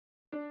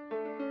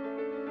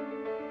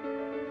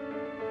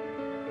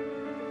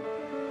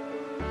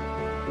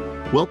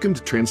Welcome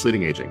to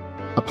Translating Aging,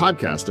 a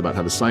podcast about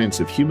how the science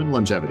of human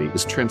longevity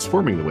is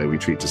transforming the way we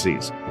treat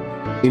disease.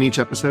 In each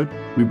episode,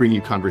 we bring you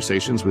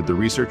conversations with the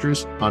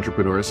researchers,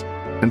 entrepreneurs,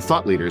 and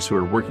thought leaders who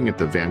are working at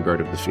the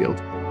vanguard of the field.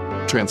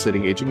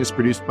 Translating Aging is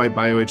produced by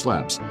BioAge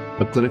Labs,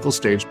 a clinical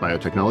stage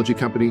biotechnology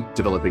company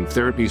developing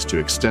therapies to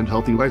extend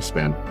healthy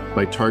lifespan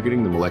by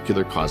targeting the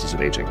molecular causes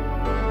of aging.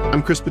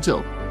 I'm Chris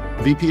Patil,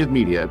 VP of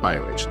Media at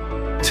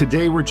BioAge.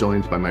 Today, we're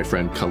joined by my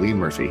friend Coleen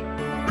Murphy,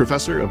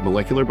 Professor of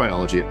Molecular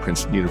Biology at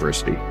Princeton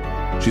University.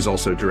 She's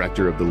also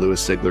Director of the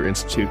Lewis Sigler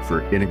Institute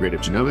for Integrative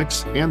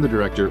Genomics and the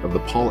Director of the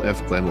Paul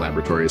F. Glenn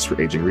Laboratories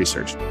for Aging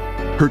Research.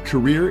 Her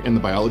career in the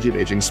biology of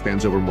aging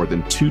spans over more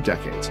than 2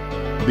 decades,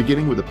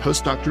 beginning with a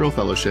postdoctoral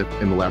fellowship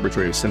in the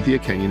laboratory of Cynthia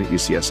Kenyon at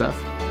UCSF,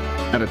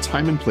 at a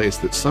time and place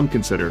that some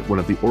consider one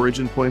of the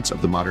origin points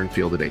of the modern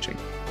field of aging.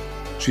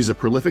 She's a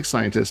prolific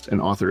scientist and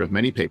author of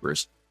many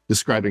papers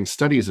describing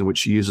studies in which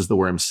she uses the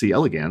worm C.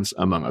 elegans,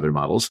 among other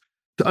models,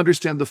 to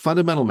understand the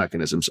fundamental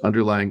mechanisms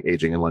underlying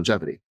aging and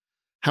longevity.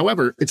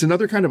 However, it's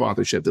another kind of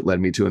authorship that led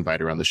me to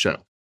invite her on the show.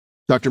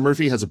 Dr.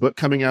 Murphy has a book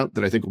coming out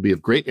that I think will be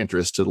of great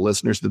interest to the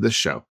listeners of this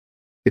show.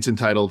 It's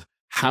entitled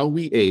How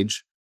We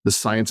Age, The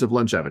Science of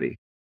Longevity.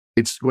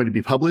 It's going to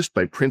be published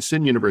by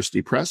Princeton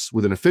University Press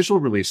with an official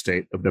release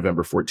date of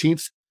November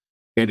 14th,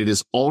 and it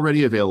is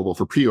already available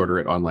for pre-order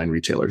at online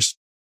retailers.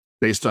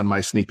 Based on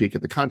my sneak peek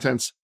at the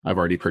contents, I've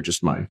already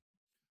purchased mine.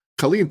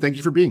 Coleen, thank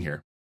you for being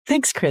here.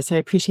 Thanks, Chris. I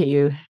appreciate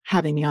you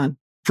having me on.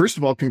 First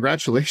of all,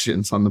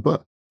 congratulations on the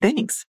book.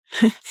 Thanks.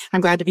 I'm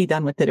glad to be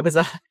done with it. It was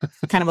a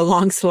kind of a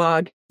long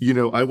slog. You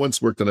know, I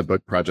once worked on a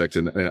book project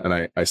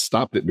and I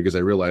stopped it because I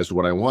realized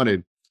what I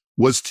wanted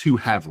was to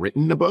have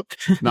written a book,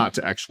 not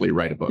to actually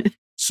write a book.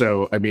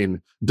 So, I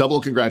mean, double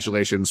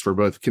congratulations for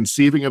both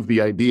conceiving of the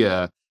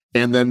idea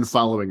and then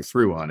following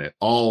through on it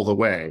all the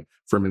way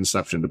from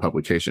inception to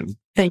publication.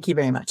 Thank you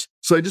very much.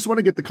 So I just want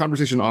to get the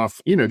conversation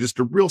off, just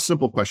a real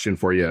simple question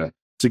for you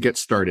to get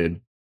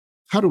started.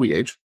 How do we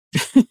age?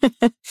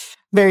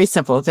 Very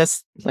simple,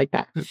 just like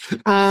that.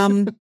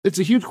 It's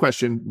a huge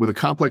question with a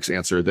complex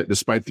answer that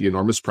despite the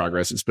enormous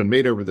progress it's been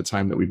made over the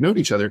time that we've known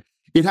each other,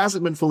 it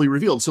hasn't been fully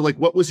revealed. So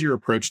what was your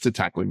approach to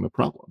tackling the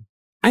problem?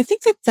 I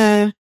think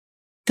that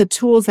the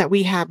tools that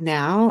we have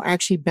now are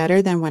actually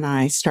better than when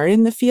I started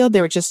in the field.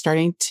 They were just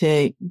starting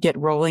to get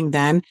rolling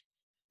then.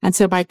 And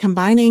so by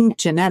combining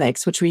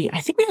genetics, which I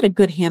think we had a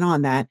good handle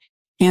on that,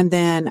 and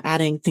then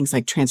adding things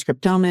like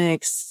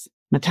transcriptomics,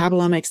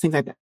 metabolomics, things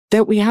like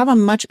that we have a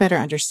much better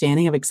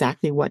understanding of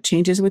exactly what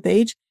changes with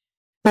age.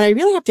 But I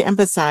really have to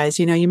emphasize,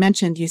 you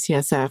mentioned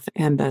UCSF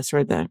and the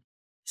sort of the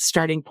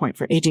starting point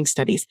for aging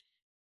studies.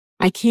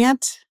 I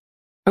can't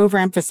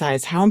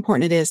overemphasize how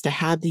important it is to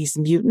have these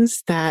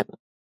mutants that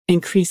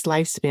increase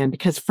lifespan,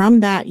 because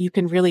from that, you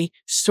can really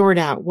sort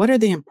out what are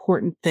the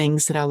important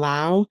things that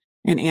allow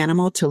an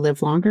animal to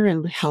live longer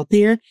and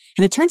healthier.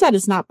 And it turns out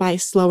it's not by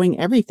slowing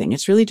everything.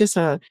 It's really just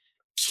a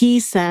key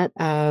set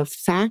of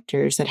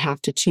factors that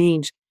have to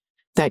change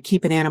that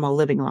keep an animal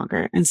living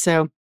longer. And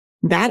so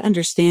that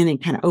understanding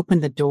kind of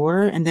opened the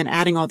door, and then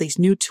adding all these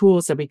new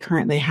tools that we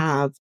currently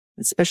have,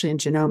 especially in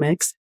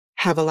genomics,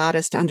 have allowed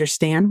us to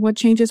understand what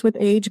changes with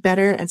age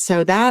better. And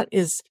so that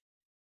is,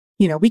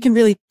 we can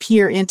really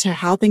peer into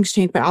how things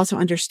change, but also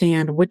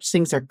understand which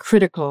things are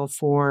critical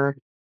for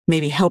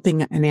maybe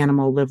helping an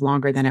animal live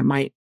longer than it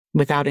might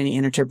without any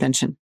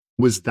intervention.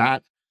 Was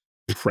that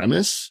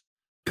premise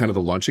kind of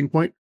the launching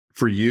point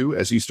for you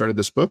as you started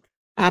this book?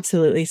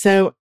 Absolutely.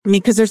 So,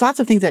 because there's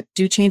lots of things that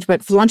do change,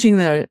 but for launching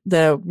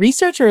the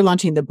research or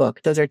launching the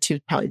book, those are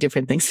two probably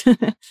different things.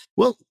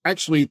 Well,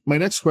 actually, my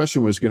next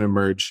question was going to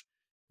merge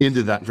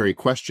into that very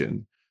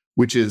question,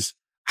 which is,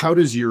 how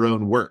does your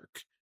own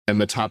work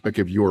and the topic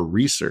of your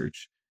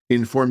research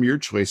inform your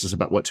choices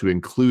about what to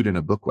include in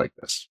a book like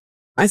this?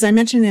 As I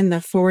mentioned in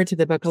the foreword to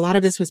the book, a lot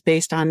of this was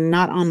based on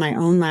not on my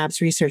own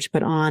lab's research,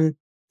 but on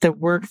the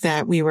work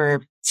that we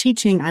were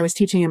teaching. I was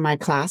teaching in my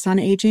class on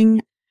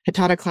aging. I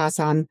taught a class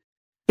on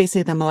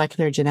basically the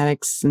molecular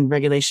genetics and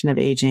regulation of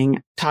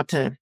aging, taught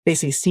to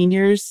basically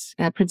seniors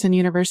at Princeton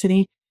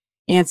University.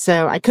 And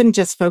so I couldn't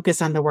just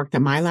focus on the work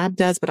that my lab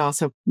does, but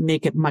also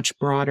make it much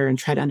broader and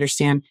try to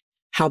understand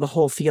how the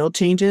whole field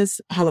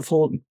changes, how the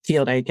whole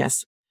field, I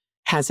guess,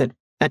 has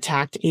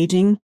attacked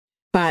aging.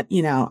 But,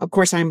 of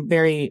course, I'm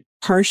very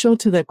partial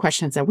to the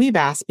questions that we've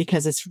asked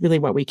because it's really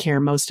what we care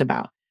most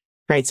about,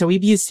 right? So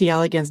we've used C.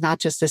 elegans not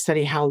just to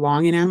study how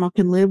long an animal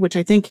can live, which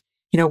I think,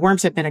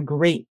 worms have been a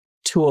great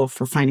tool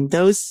for finding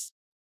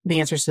the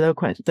answers to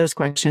those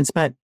questions,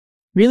 but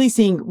really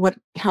seeing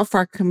how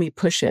far can we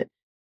push it?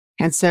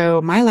 And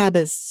so my lab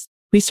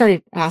we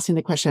started asking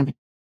the question,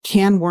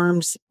 can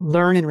worms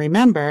learn and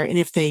remember? And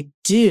if they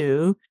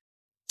do,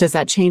 does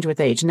that change with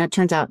age? And that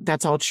turns out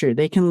that's all true.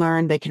 They can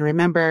learn, they can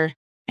remember,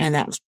 and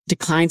that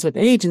declines with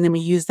age. And then we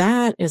use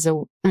that as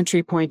an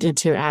entry point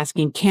into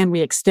asking, can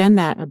we extend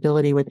that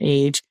ability with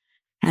age?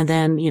 And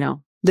then,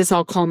 this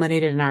all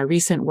culminated in our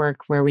recent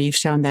work where we've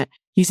shown that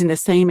using the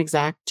same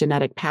exact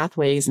genetic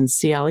pathways in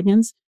C.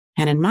 elegans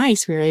and in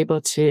mice, we were able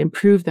to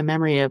improve the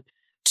memory of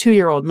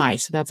 2-year-old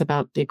mice. So that's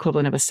about the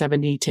equivalent of a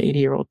 70 to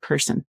 80-year-old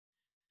person.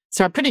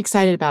 So I'm pretty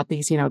excited about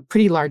these,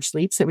 pretty large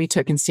leaps that we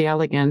took in C.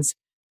 elegans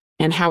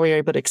and how we were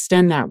able to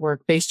extend that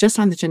work based just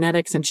on the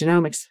genetics and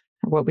genomics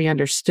of what we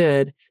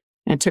understood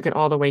and took it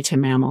all the way to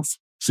mammals.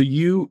 So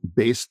you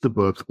based the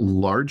book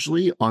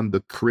largely on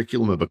the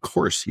curriculum of a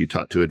course you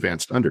taught to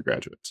advanced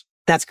undergraduates.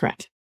 That's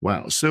correct.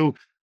 Wow. So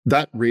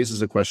that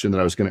raises a question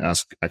that I was going to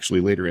ask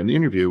actually later in the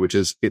interview, which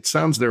is, it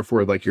sounds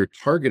therefore like you're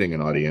targeting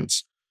an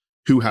audience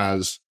who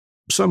has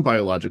some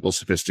biological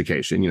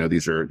sophistication.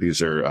 These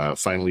are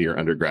final year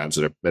undergrads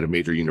at a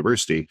major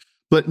university,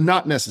 but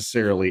not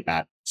necessarily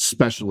at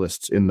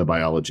specialists in the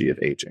biology of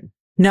aging.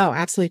 No,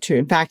 absolutely true.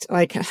 In fact,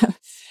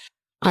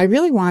 I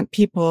really want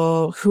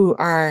people who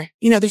are,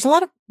 there's a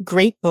lot of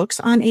great books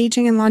on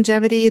aging and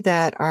longevity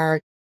that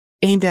are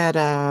aimed at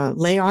a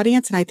lay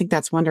audience. And I think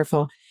that's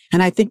wonderful.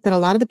 And I think that a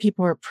lot of the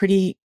people who are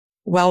pretty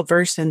well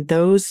versed in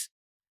those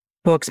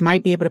books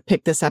might be able to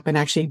pick this up and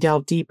actually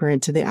delve deeper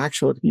into the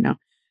actual,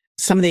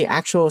 some of the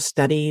actual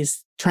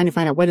studies, trying to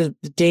find out what is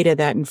the data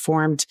that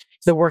informed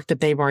the work that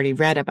they've already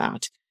read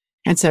about.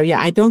 And so, yeah,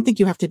 I don't think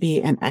you have to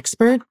be an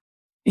expert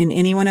in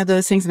any one of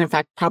those things. And in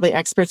fact, probably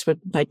experts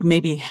would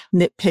maybe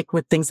nitpick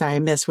with things that I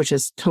miss, which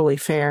is totally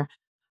fair.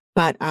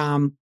 But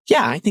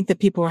yeah, I think that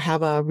people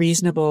have a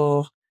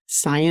reasonable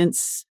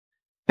science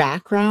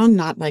background,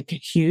 not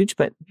huge,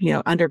 but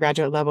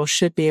undergraduate level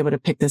should be able to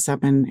pick this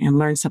up and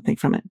learn something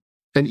from it.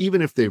 And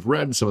even if they've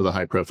read some of the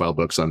high profile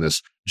books on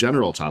this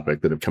general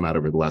topic that have come out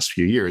over the last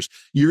few years,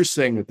 you're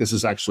saying that this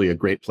is actually a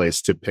great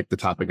place to pick the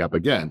topic up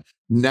again.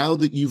 Now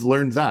that you've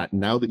learned that,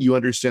 now that you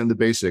understand the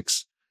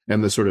basics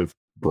and the sort of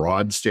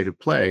broad state of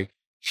play,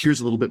 here's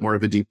a little bit more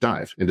of a deep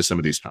dive into some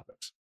of these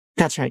topics.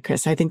 That's right,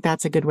 Chris. I think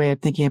that's a good way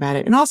of thinking about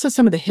it. And also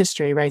some of the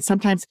history, right?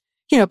 Sometimes,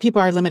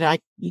 people are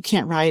limited. You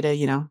can't write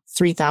a,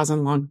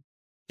 3,000 long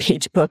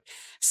page book.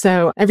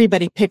 So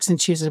everybody picks and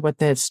chooses what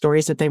the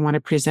stories that they want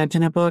to present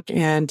in a book.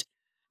 And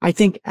I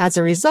think as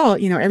a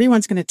result,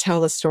 everyone's going to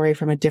tell the story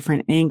from a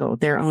different angle,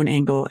 their own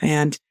angle.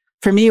 And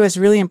for me, it was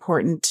really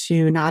important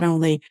to not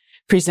only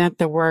present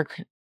the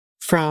work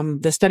from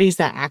the studies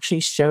that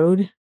actually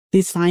showed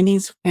these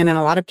findings, and in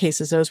a lot of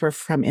cases, those were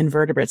from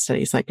invertebrate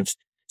studies like of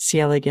C.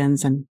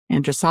 elegans and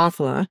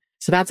Drosophila.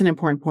 So that's an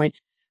important point.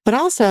 But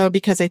also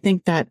because I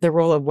think that the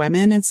role of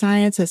women in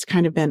science has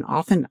kind of been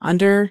often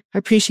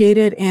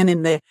underappreciated. And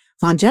in the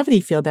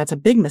longevity field, that's a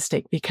big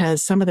mistake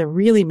because some of the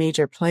really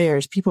major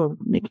players, people who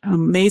make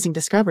amazing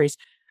discoveries,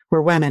 were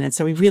women. And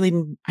so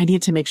I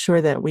need to make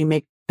sure that we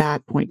make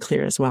that point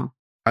clear as well.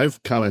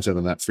 I've commented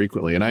on that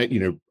frequently. And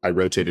I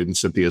rotated in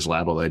Cynthia's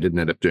lab, although I didn't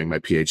end up doing my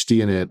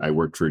PhD in it. I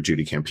worked for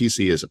Judy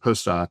Campisi as a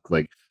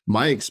postdoc.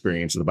 My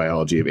experience in the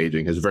biology of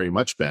aging has very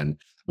much been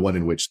one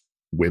in which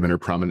women are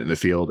prominent in the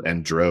field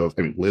and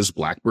Liz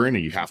Blackburn,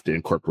 and you have to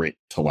incorporate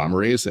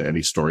telomerase in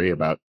any story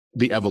about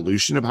the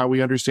evolution of how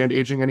we understand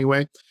aging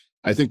anyway.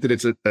 I think that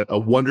it's a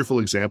wonderful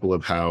example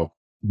of how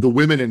the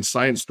women in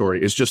science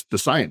story is just the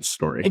science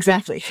story.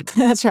 Exactly.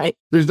 That's right.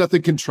 There's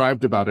nothing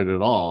contrived about it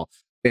at all.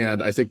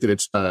 And I think that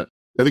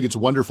it's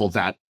wonderful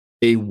that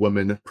a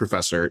woman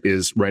professor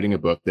is writing a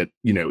book that,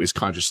 is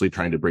consciously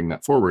trying to bring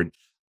that forward.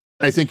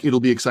 I think it'll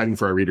be exciting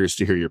for our readers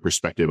to hear your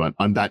perspective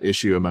on that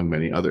issue among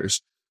many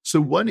others. So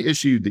one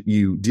issue that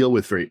you deal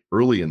with very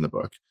early in the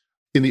book,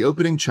 in the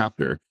opening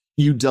chapter,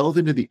 you delve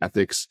into the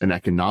ethics and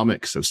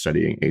economics of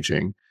studying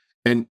aging.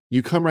 And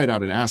you come right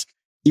out and ask,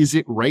 is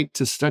it right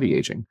to study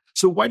aging?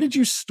 So why did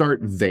you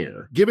start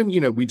there? Given,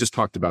 we just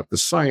talked about the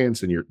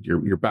science and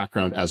your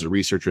background as a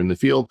researcher in the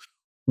field,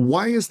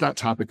 why is that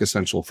topic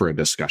essential for a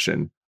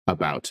discussion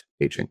about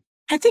aging?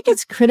 I think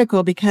it's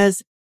critical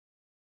because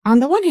on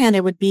the one hand,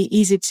 it would be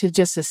easy to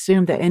just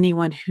assume that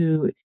anyone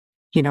who,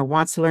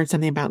 wants to learn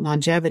something about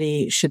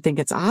longevity should think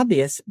it's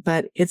obvious,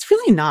 but it's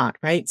really not,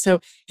 right? So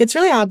it's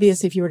really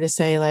obvious if you were to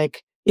say,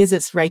 is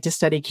it right to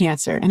study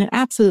cancer? And it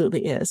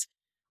absolutely is.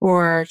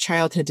 Or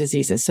childhood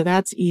diseases. So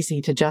that's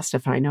easy to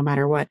justify no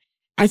matter what.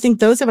 I think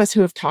those of us who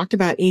have talked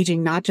about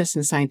aging, not just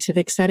in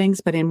scientific settings,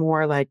 but in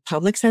more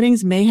public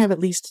settings, may have at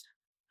least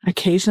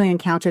occasionally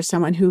encountered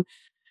someone who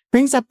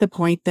brings up the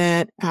point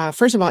that,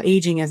 first of all,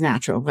 aging is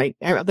natural.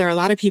 There are a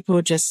lot of people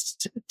who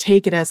just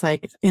take it as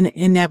an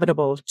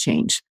inevitable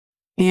change.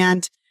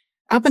 And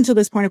up until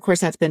this point, of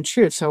course, that's been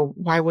true. So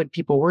why would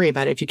people worry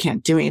about it if you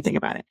can't do anything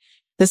about it?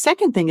 The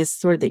second thing is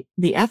sort of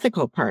the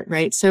ethical part,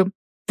 right? So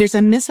there's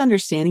a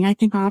misunderstanding, I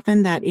think,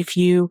 often that if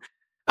you,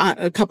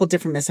 a couple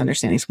different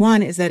misunderstandings.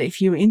 One is that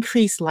if you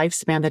increase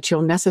lifespan, that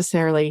you'll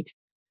necessarily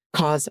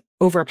cause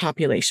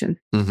overpopulation.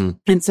 Mm-hmm.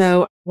 And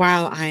so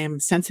while I am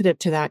sensitive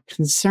to that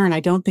concern,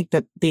 I don't think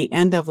that the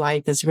end of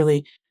life is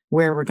really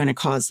where we're going to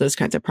cause those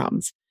kinds of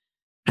problems.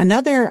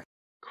 Another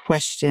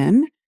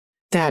question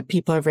that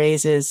people have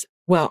raised is,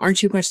 well,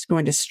 aren't you just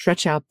going to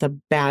stretch out the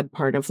bad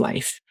part of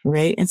life,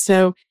 right? And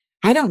so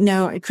I don't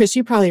know, Chris,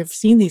 you probably have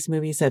seen these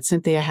movies that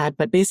Cynthia had,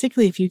 but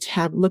basically if you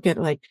look at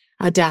a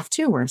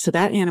DAF2 worm, so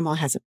that animal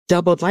has a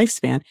doubled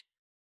lifespan,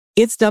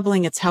 it's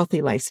doubling its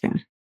healthy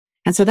lifespan.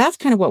 And so that's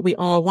kind of what we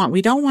all want.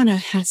 We don't want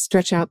to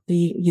stretch out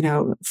the,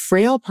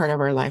 frail part of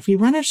our life. We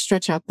want to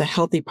stretch out the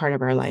healthy part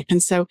of our life.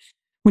 And so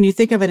when you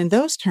think of it in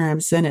those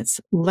terms, then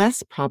it's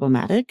less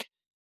problematic.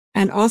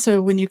 And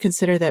also when you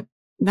consider that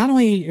not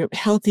only you're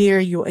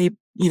healthier, the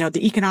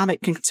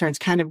economic concerns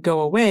kind of go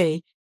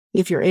away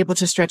if you're able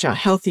to stretch out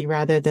healthy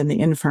rather than the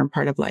infirm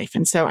part of life.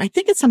 And so I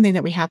think it's something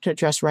that we have to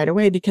address right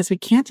away, because we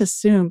can't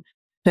assume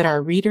that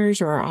our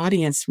readers or our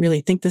audience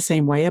really think the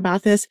same way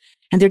about this.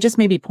 And there just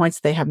may be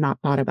points they have not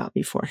thought about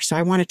before. So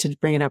I wanted to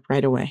bring it up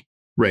right away.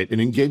 Right. And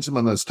engage them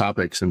on those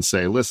topics and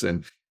say,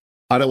 listen,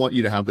 I don't want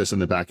you to have this in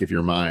the back of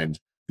your mind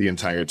the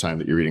entire time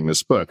that you're reading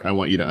this book. I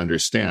want you to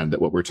understand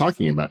that what we're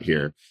talking about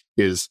here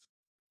is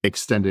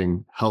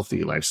extending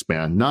healthy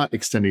lifespan, not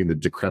extending the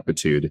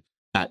decrepitude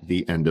at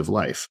the end of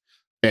life.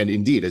 And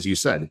indeed, as you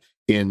said,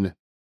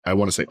 I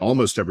want to say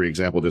almost every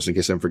example, just in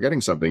case I'm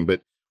forgetting something,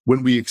 but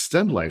when we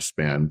extend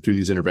lifespan through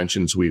these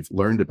interventions we've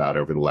learned about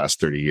over the last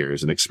 30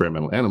 years in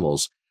experimental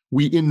animals,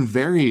 we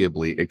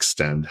invariably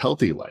extend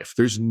healthy life.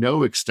 There's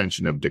no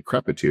extension of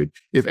decrepitude.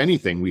 If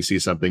anything, we see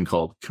something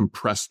called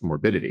compressed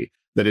morbidity.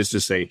 That is to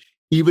say,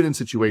 even in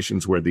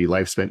situations where the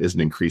lifespan isn't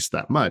increased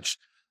that much,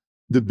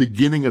 the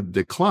beginning of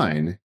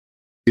decline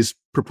is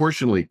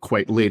proportionally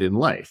quite late in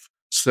life.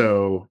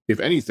 So if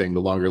anything,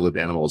 the longer lived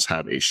animals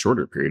have a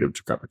shorter period of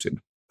decrepitude.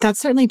 That's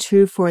certainly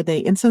true for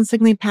the insulin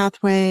signaling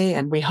pathway.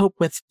 And we hope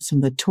with some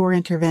of the TOR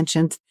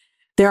interventions,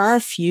 there are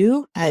a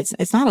few,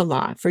 it's not a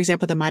lot. For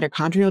example, the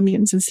mitochondrial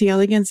mutants in C.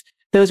 elegans,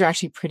 those are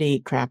actually pretty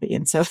crappy.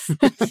 And so,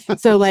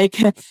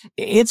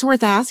 it's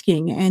worth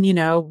asking. And,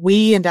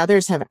 we and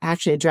others have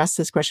actually addressed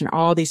this question.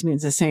 All these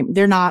mutants are the same.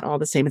 They're not all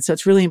the same. And so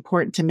it's really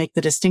important to make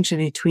the distinction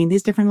between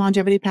these different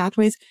longevity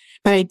pathways.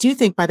 But I do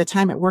think by the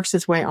time it works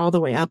its way all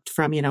the way up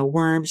from,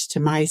 worms to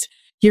mice,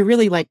 you're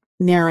really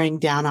narrowing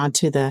down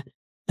onto the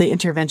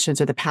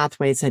interventions or the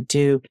pathways that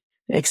do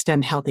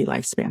extend healthy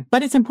lifespan.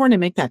 But it's important to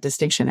make that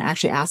distinction and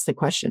actually ask the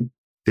question.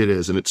 It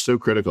is, and it's so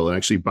critical. And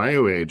actually,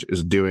 BioAge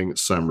is doing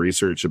some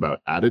research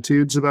about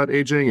attitudes about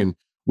aging, and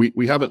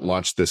we haven't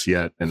launched this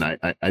yet, and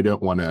I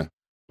don't want to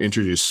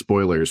introduce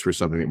spoilers for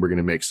something that we're going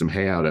to make some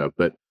hay out of.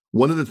 But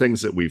one of the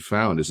things that we've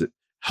found is that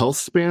health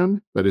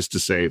span, that is to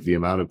say, the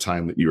amount of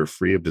time that you are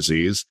free of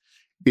disease,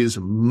 is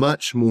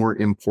much more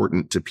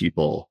important to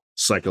people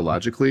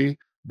psychologically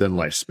than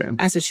lifespan.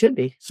 As it should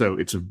be. So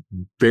it's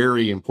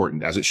very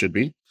important, as it should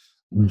be,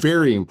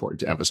 very important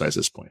to emphasize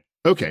this point.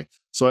 Okay,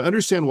 so I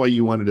understand why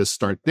you wanted to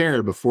start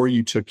there before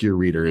you took your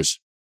readers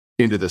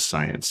into the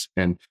science.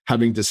 And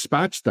having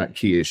dispatched that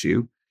key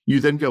issue,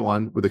 you then go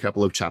on with a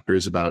couple of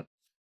chapters about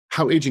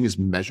how aging is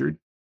measured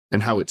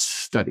and how it's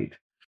studied.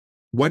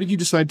 Why did you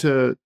decide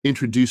to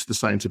introduce the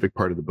scientific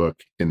part of the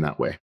book in that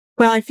way?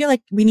 Well, I feel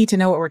like we need to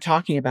know what we're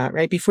talking about,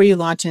 right? Before you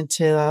launch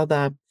into all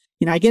the,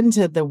 I get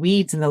into the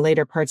weeds in the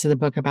later parts of the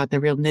book about the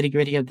real nitty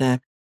gritty of the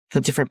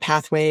different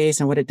pathways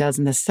and what it does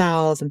in the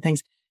cells and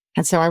things.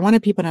 And so I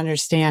wanted people to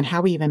understand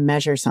how we even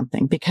measure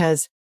something,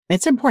 because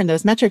it's important.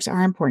 Those metrics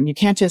are important. You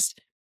can't just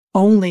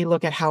only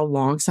look at how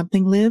long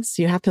something lives.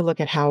 You have to look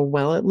at how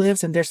well it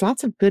lives. And there's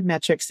lots of good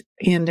metrics,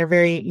 and they're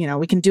very,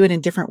 we can do it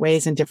in different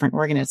ways in different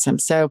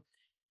organisms. So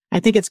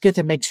I think it's good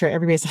to make sure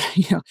everybody's,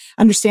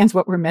 understands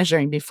what we're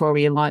measuring before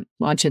we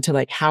launch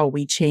into how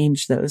we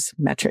change those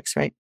metrics,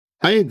 right?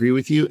 I agree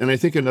with you. And I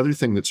think another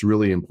thing that's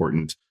really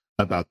important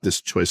about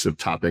this choice of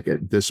topic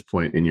at this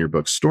point in your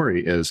book's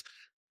story is,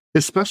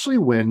 especially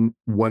when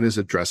one is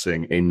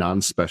addressing a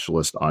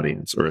non-specialist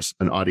audience or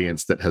an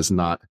audience that has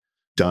not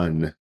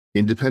done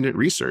independent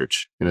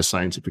research in a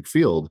scientific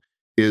field,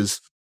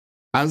 is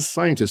as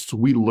scientists,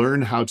 we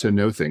learn how to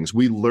know things.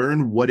 We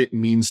learn what it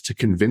means to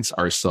convince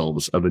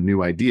ourselves of a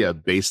new idea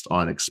based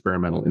on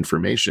experimental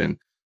information.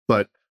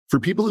 But for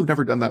people who've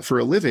never done that for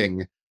a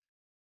living,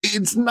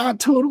 it's not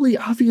totally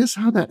obvious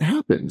how that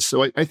happens.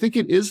 So I think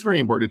it is very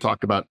important to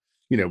talk about,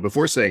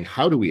 before saying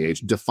how do we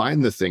age,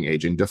 define the thing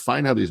aging,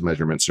 define how these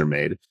measurements are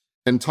made,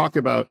 and talk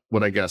about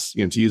what I guess,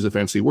 to use a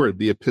fancy word,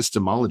 the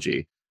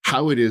epistemology,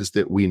 how it is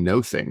that we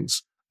know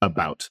things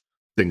about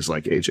things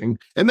like aging.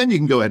 And then you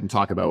can go ahead and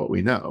talk about what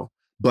we know.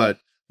 But,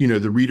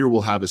 the reader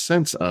will have a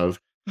sense of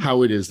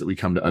how it is that we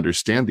come to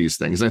understand these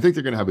things. And I think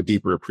they're going to have a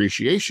deeper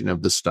appreciation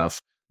of the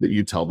stuff that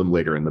you tell them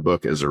later in the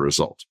book as a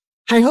result.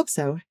 I hope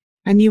so.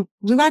 And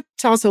we want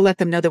to also let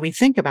them know that we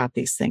think about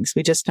these things.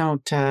 We just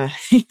don't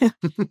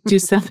do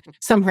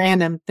some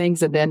random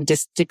things and then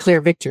just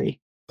declare victory.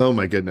 Oh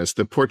my goodness.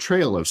 The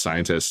portrayal of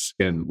scientists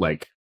in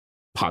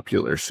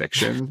popular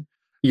fiction,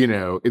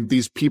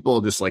 these people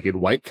just in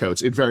white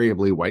coats,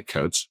 invariably white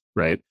coats,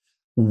 right?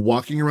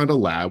 Walking around a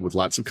lab with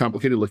lots of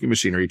complicated looking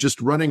machinery, just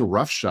running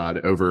roughshod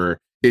over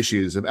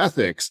issues of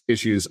ethics,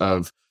 issues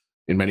of,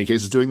 in many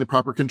cases, doing the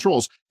proper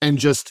controls, and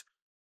just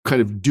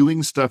kind of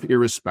doing stuff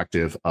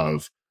irrespective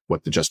of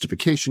what the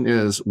justification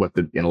is, what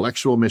the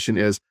intellectual mission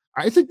is.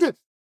 I think that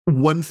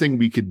one thing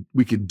we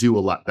could do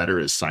a lot better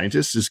as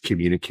scientists is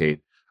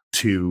communicate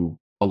to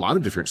a lot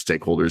of different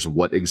stakeholders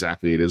what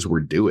exactly it is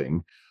we're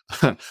doing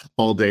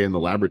all day in the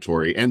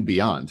laboratory and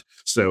beyond.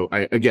 So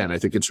I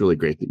think it's really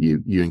great that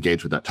you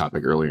engage with that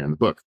topic earlier in the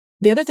book.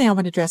 The other thing I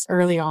want to address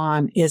early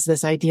on is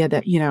this idea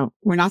that,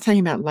 we're not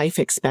talking about life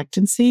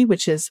expectancy,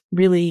 which is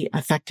really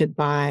affected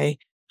by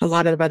a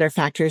lot of other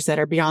factors that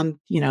are beyond,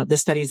 the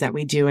studies that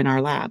we do in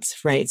our labs,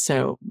 right?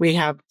 So we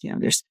have,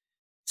 there's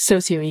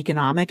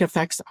socioeconomic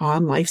effects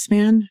on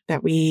lifespan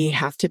that we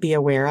have to be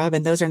aware of.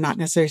 And those are not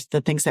necessarily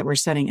the things that we're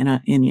studying in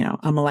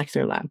a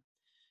molecular lab.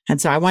 And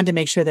so I wanted to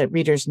make sure that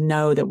readers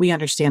know that we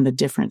understand the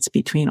difference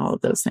between all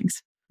of those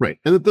things. Right.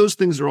 And that those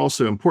things are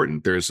also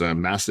important. There's a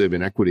massive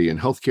inequity in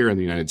healthcare in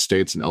the United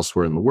States and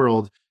elsewhere in the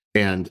world.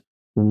 And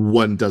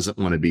one doesn't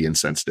want to be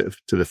insensitive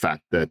to the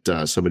fact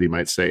that somebody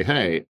might say,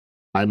 hey,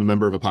 I'm a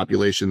member of a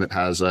population that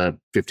has a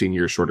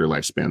 15-year shorter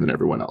lifespan than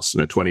everyone else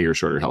and a 20-year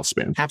shorter health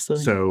span.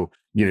 Absolutely. So,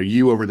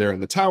 you over there in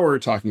the tower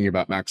talking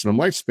about maximum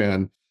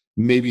lifespan,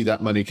 maybe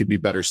that money could be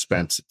better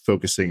spent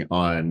focusing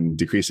on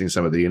decreasing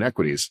some of the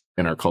inequities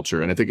in our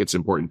culture. And I think it's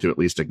important to at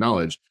least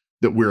acknowledge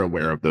that we're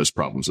aware of those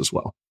problems as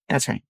well.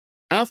 That's right.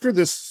 After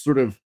this sort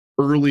of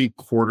early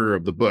quarter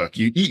of the book,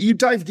 you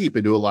dive deep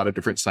into a lot of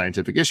different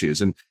scientific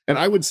issues. And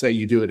I would say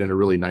you do it in a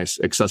really nice,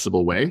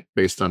 accessible way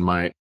based on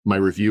my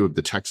review of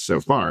the text so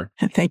far.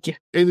 Thank you.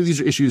 And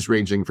these are issues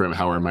ranging from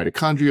how our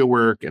mitochondria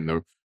work and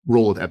the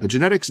role of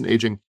epigenetics in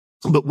aging.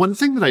 But one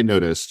thing that I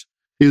noticed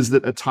is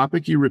that a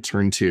topic you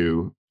return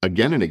to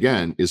again and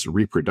again is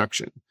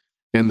reproduction,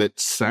 and that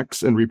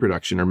sex and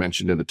reproduction are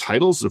mentioned in the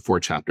titles of 4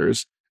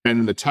 chapters and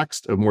in the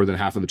text of more than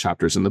half of the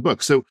chapters in the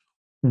book. So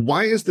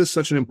why is this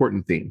such an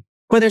important theme?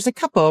 Well, there's a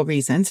couple of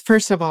reasons.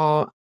 First of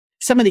all,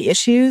 some of the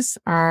issues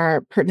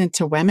are pertinent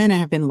to women and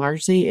have been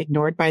largely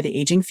ignored by the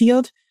aging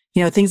field.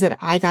 Things that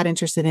I got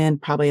interested in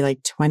probably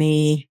like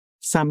 20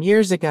 some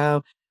years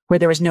ago, where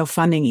there was no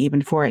funding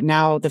even for it.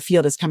 Now the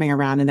field is coming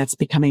around and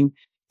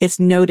it's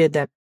noted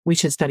that we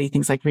should study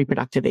things like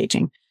reproductive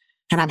aging.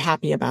 And I'm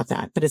happy about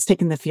that, but it's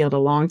taken the field a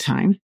long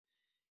time.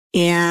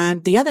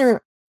 And the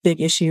other big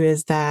issue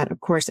is that, of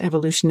course,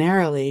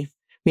 evolutionarily,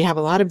 we have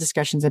a lot of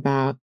discussions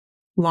about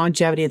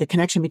longevity, the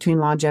connection between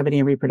longevity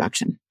and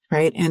reproduction,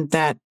 right? And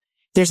that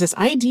there's this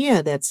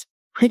idea that's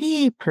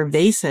pretty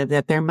pervasive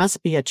that there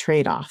must be a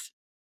trade-off.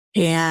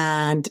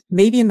 And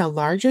maybe in the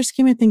larger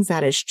scheme of things,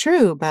 that is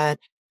true. But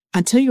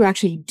until you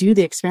actually do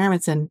the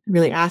experiments and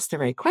really ask the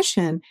right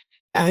question,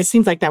 it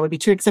seems like that would be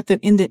true, except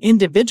that in the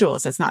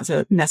individuals, that's not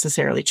so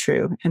necessarily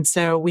true. And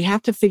so we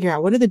have to figure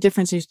out what are the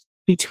differences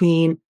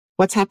between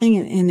what's happening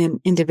in an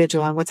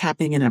individual and what's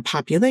happening in a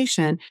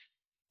population.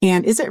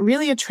 And is it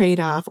really a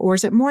trade-off, or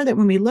is it more that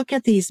when we look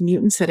at these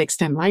mutants that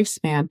extend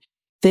lifespan,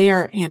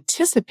 their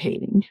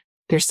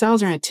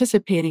cells are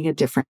anticipating a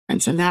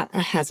difference, and that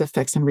has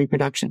effects on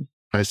reproduction.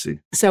 I see.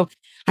 So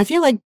I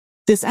feel like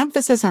this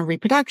emphasis on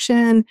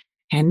reproduction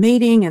and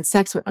mating and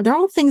sex, they're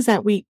all things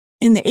that we,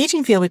 in the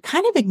aging field, we've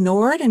kind of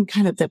ignored and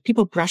kind of that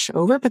people brush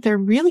over, but they're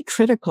really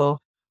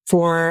critical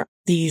for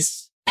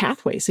these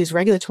pathways, these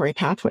regulatory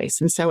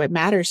pathways. And so it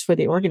matters for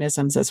the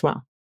organisms as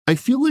well. I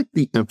feel like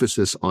the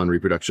emphasis on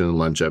reproduction and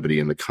longevity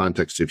in the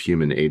context of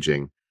human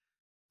aging,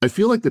 I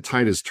feel like the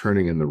tide is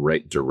turning in the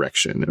right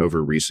direction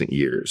over recent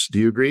years. Do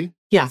you agree?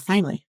 Yeah,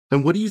 finally.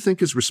 And what do you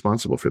think is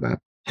responsible for that?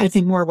 I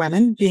think more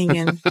women being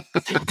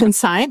in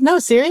science. No,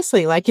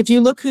 seriously. Like if you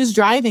look who's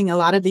driving a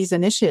lot of these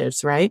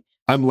initiatives, right?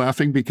 I'm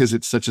laughing because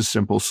it's such a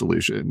simple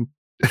solution.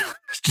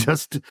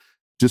 Just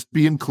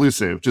be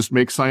inclusive. Just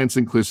make science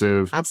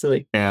inclusive.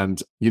 Absolutely.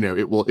 And,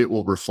 it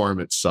will reform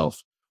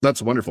itself.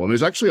 That's wonderful. And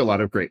there's actually a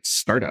lot of great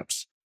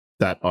startups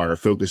that are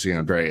focusing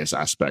on various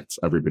aspects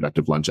of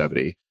reproductive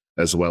longevity,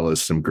 as well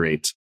as some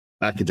great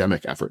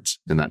academic efforts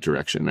in that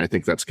direction. And I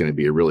think that's going to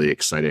be a really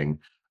exciting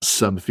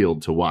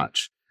subfield to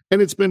watch.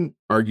 And it's been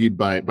argued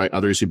by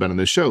others who've been on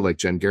this show, like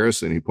Jen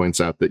Garrison, who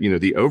points out that,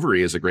 the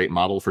ovary is a great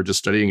model for just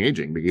studying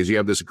aging, because you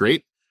have this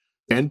great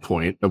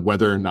endpoint of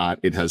whether or not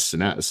it has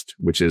senesced,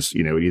 which is,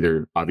 it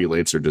either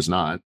ovulates or does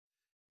not.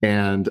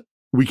 And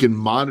we can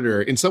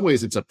monitor, in some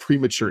ways, it's a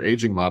premature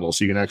aging model.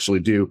 So you can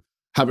actually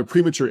have a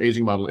premature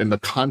aging model in the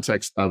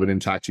context of an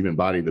intact human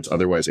body that's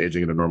otherwise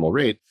aging at a normal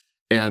rate.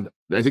 And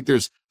I think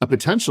there's a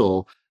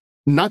potential,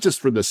 not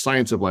just for the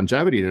science of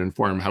longevity to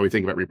inform how we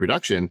think about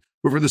reproduction,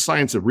 but for the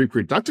science of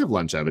reproductive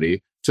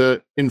longevity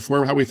to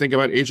inform how we think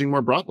about aging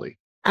more broadly.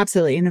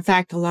 Absolutely. And in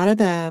fact, a lot of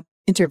the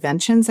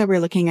interventions that we're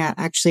looking at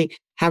actually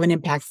have an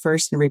impact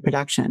first in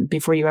reproduction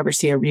before you ever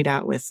see a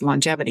readout with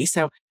longevity.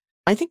 So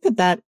I think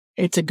that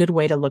it's a good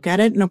way to look at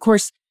it. And of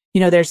course,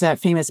 there's that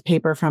famous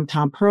paper from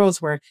Tom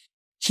Pearls where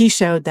he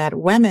showed that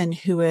women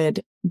who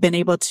had been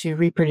able to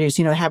reproduce,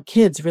 have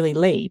kids really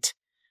late,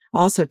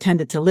 also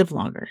tended to live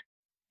longer.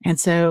 And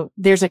so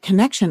there's a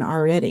connection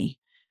already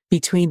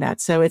between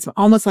that. So it's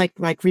almost like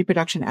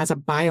reproduction as a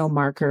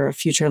biomarker of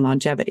future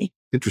longevity.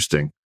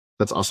 Interesting.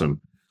 That's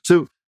awesome.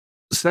 So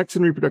sex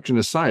and reproduction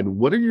aside,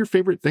 what are your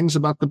favorite things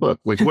about the book?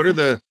 Like, what are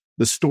the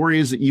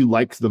stories that you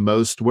like the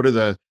most? What are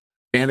the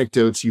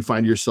anecdotes you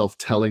find yourself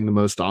telling the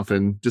most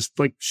often? Just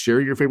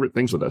share your favorite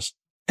things with us.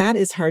 That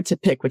is hard to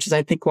pick, which is,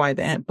 I think, why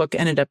the book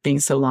ended up being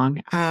so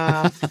long.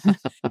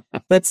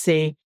 Let's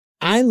see.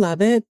 I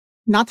love it.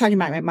 Not talking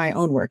about my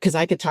own work, because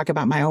I could talk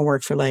about my own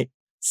work for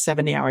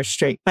 70 hours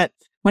straight. But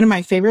one of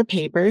my favorite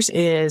papers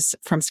is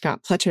from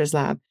Scott Pletcher's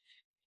lab.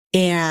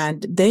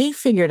 And they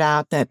figured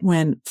out that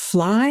when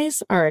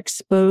flies are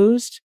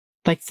exposed,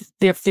 like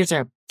if there's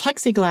a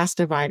plexiglass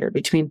divider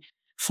between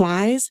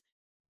flies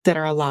that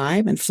are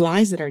alive and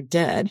flies that are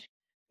dead,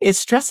 it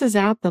stresses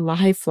out the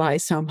live fly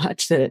so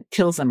much that it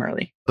kills them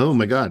early. Oh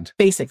my God.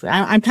 Basically,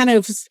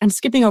 I'm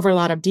skipping over a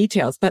lot of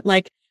details, but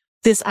like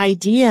this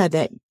idea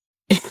that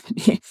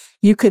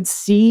you could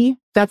see,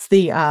 that's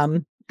the,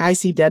 I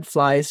see dead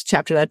flies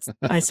chapter.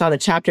 I saw the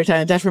chapter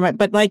title, Death from,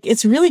 but like,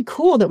 it's really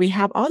cool that we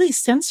have all these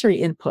sensory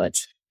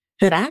inputs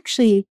that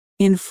actually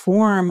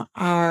inform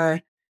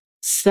our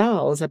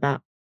cells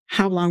about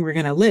how long we're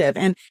going to live.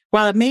 And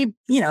while it may,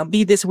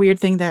 be this weird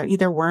thing that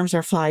either worms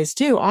or flies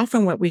do,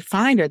 often what we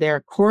find are there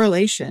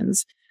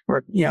correlations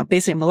or,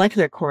 basically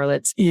molecular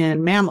correlates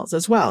in mammals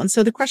as well. And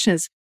so the question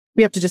is,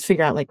 we have to just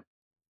figure out like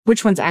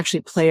which ones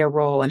actually play a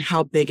role and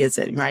how big is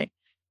it, right?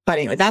 But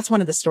anyway, that's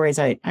one of the stories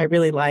I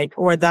really like,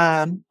 or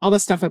all the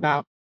stuff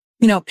about,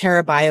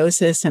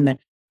 parabiosis and the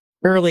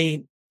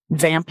early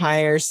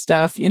vampire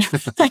stuff,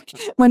 like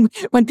when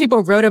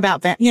people wrote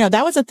about that,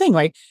 that was a thing,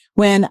 like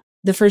when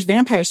the first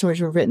vampire stories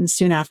were written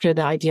soon after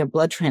the idea of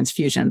blood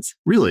transfusions.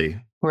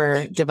 Really?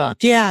 Were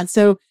developed. Yeah.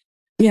 So,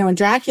 in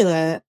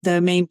Dracula,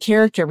 the main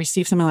character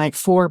received something like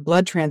 4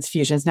 blood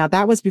transfusions. Now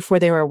that was before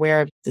they were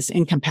aware of this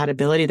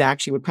incompatibility that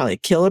actually would probably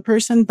kill a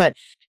person, but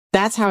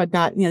that's how it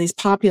got, these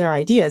popular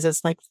ideas.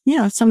 It's like,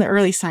 some of the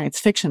early science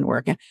fiction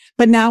work.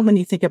 But now when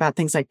you think about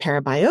things like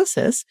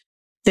parabiosis,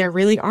 there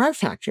really are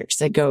factors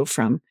that go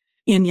from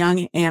in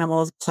young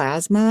animals,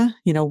 plasma,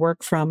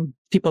 work from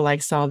people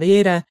like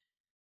Salvieta,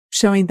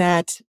 showing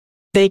that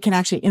they can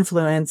actually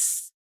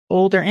influence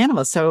older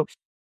animals. So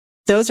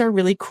those are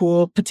really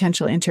cool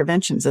potential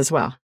interventions as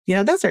well.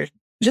 Those are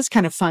just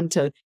kind of fun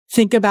to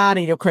think about.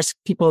 And of course,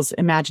 people's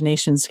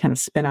imaginations kind of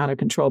spin out of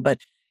control, but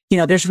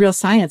there's real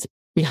science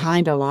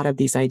behind a lot of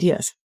these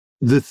ideas.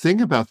 The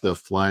thing about the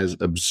flies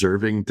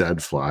observing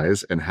dead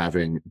flies and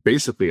having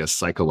basically a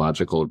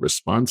psychological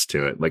response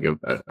to it, like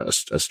a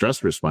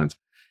stress response,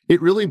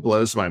 it really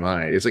blows my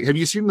mind. It's like, have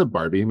you seen the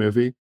Barbie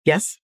movie?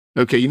 Yes.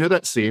 Okay,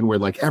 that scene where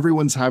like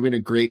everyone's having a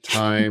great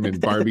time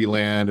in Barbie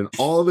land, and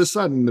all of a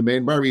sudden the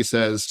main Barbie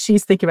says,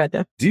 she's thinking about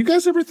death. Do you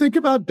guys ever think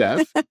about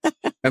death?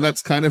 And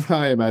that's kind of how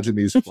I imagine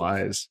these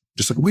flies.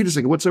 Just like, wait a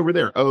second, what's over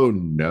there? Oh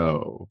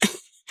no.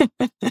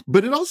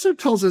 But it also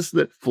tells us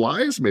that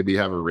flies maybe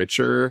have a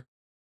richer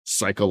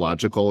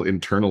psychological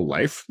internal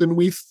life than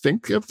we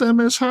think of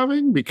them as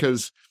having,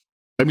 because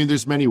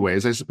there's many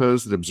ways, I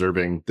suppose, that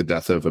observing the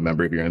death of a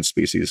member of your own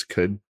species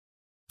could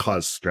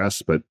cause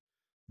stress, but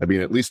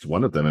at least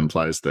one of them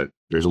implies that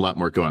there's a lot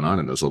more going on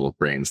in those little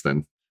brains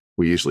than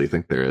we usually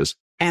think there is.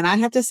 And I'd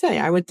have to say,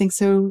 I would think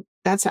so.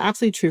 That's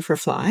absolutely true for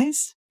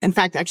flies. In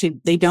fact, actually,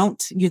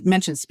 you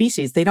mentioned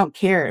species. They don't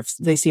care if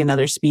they see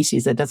another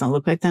species that doesn't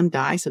look like them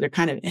die. So they're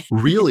kind of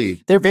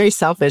really, they're very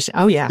selfish.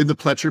 Oh yeah. In the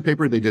Pletcher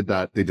paper, they did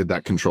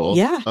that control.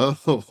 Yeah. Oh,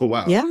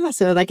 wow. Yeah.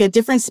 So like a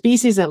different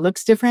species that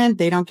looks different,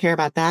 they don't care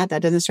about that.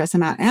 That doesn't stress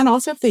them out. And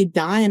also if they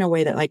die in a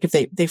way that like if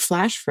they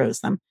flash froze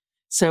them.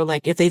 So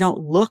like if they don't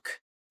look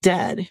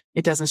dead,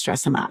 it doesn't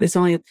stress them out.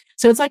 So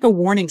it's like a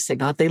warning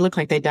signal if they look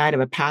like they died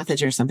of a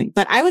pathogen or something.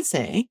 But I would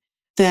say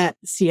that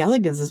C.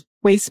 elegans is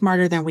way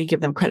smarter than we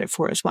give them credit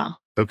for as well.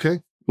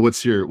 Okay.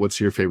 What's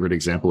your favorite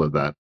example of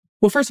that?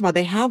 Well, first of all,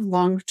 they have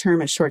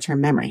long-term and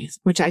short-term memories,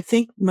 which I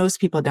think most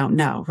people don't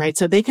know, right?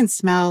 So they can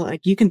smell,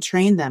 like you can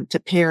train them to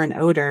pair an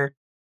odor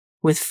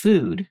with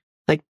food,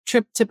 like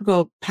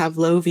typical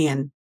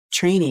Pavlovian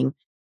training,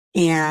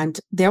 and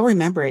they'll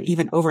remember it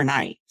even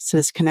overnight. So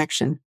this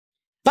connection.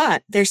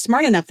 But they're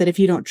smart enough that if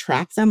you don't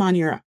trap them on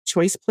your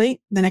choice plate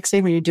the next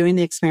day when you're doing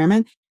the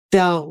experiment,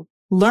 they'll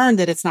learn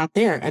that it's not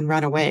there and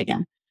run away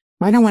again.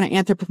 I don't want to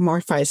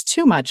anthropomorphize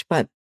too much,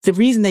 but the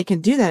reason they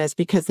can do that is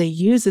because they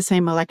use the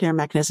same molecular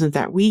mechanisms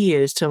that we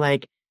use to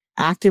like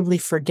actively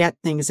forget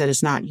things that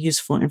is not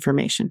useful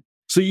information.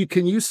 So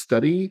can you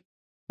study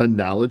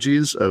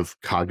analogies of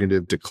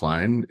cognitive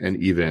decline and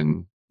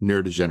even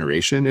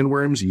neurodegeneration in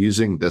worms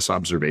using this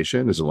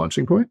observation as a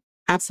launching point?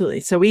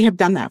 Absolutely. So we have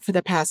done that for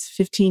the past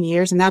 15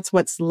 years, and that's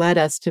what's led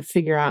us to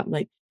figure out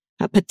like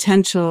a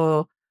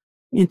potential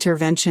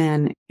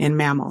intervention in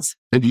mammals.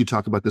 And do you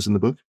talk about this in the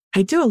book?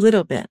 I do a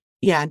little bit.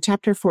 Yeah, in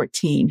chapter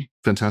 14.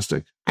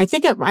 Fantastic. I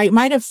think I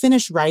might have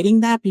finished writing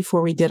that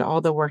before we did all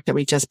the work that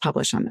we just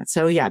published on that.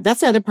 So yeah,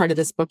 that's the other part of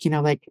this book.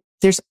 Like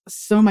there's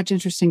so much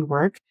interesting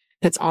work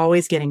that's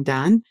always getting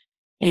done.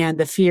 And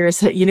the fear is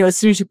that, as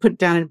soon as you put it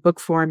down in book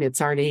form,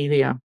 it's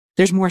already,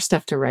 there's more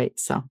stuff to write.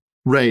 So.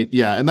 Right.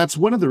 Yeah. And that's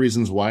one of the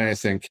reasons why I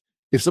think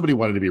if somebody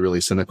wanted to be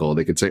really cynical,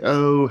 they could say,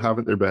 oh,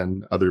 haven't there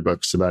been other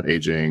books about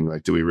aging?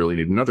 Like, do we really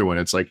need another one?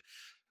 It's like,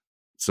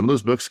 some of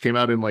those books came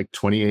out in like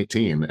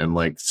 2018 and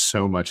like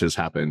so much has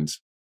happened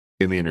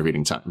in the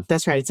intervening time.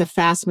 That's right. It's a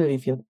fast moving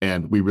field.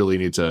 And we really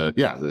need to,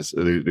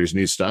 there's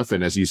new stuff.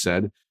 And as you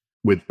said,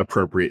 with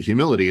appropriate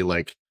humility,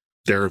 like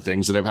there are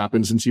things that have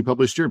happened since you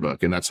published your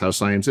book. And that's how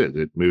science is.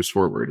 It moves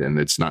forward and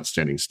it's not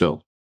standing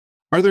still.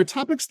 Are there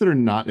topics that are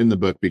not in the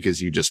book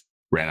because you just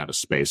ran out of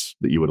space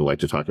that you would have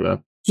liked to talk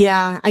about?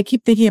 Yeah, I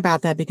keep thinking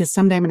about that because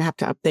someday I'm going to have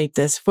to update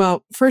this.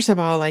 Well, first of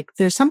all, like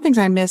there's some things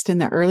I missed in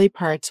the early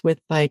parts with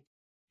like,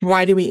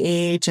 why do we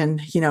age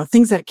and,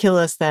 things that kill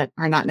us that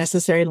are not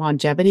necessarily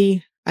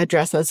longevity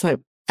address those. So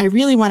I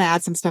really want to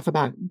add some stuff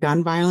about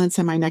gun violence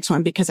in my next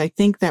one, because I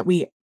think that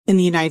in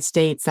the United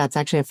States, that's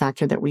actually a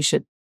factor that we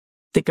should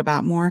think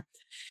about more.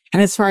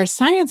 And as far as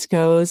science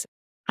goes,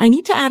 I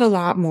need to add a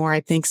lot more,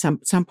 I think, some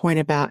point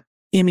about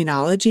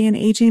immunology and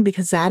aging,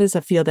 because that is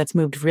a field that's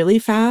moved really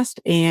fast.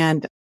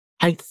 And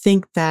I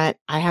think that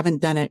I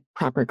haven't done it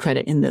proper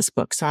credit in this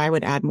book. So I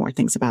would add more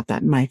things about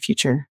that in my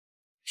future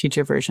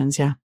versions.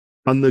 Yeah.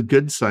 On the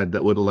good side,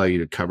 that would allow you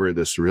to cover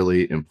this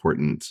really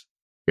important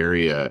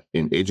area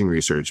in aging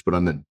research. But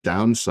on the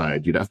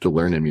downside, you'd have to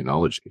learn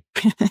immunology.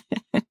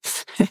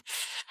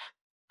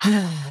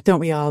 Don't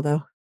we all,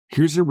 though?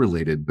 Here's a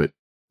related but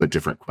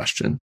different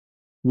question.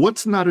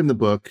 What's not in the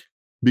book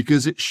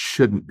because it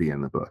shouldn't be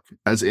in the book?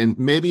 As in,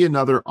 maybe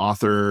another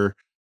author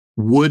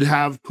would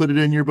have put it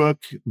in your book,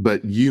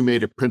 but you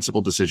made a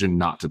principled decision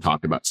not to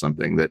talk about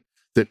something that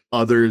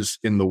others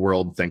in the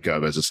world think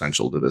of as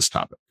essential to this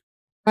topic.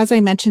 As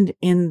I mentioned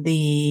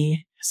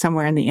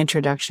somewhere in the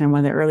introduction, one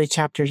of the early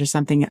chapters or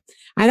something,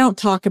 I don't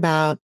talk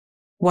about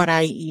what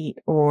I eat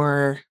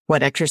or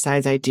what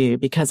exercise I do,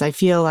 because I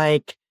feel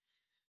like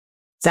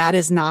that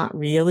is not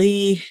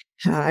really,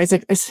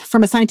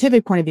 from a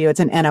scientific point of view, it's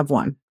an N of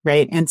one,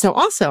 right? And so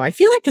also I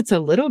feel like it's a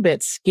little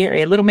bit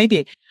scary,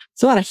 maybe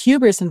it's a lot of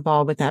hubris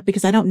involved with that,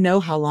 because I don't know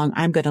how long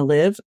I'm going to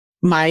live.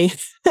 My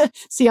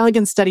C.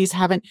 elegans studies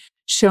haven't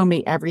shown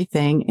me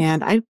everything.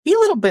 And I'd be a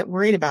little bit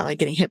worried about like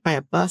getting hit by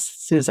a bus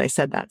as soon as I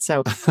said that.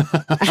 So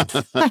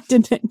I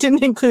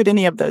didn't include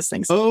any of those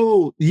things.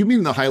 Oh, you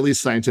mean the highly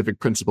scientific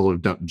principle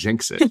of don't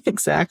jinx it.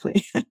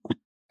 Exactly.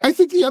 I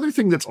think the other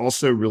thing that's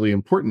also really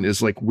important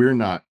is like, we're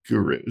not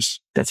gurus.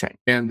 That's right.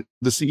 And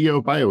the CEO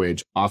of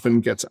BioAge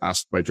often gets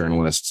asked by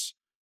journalists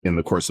in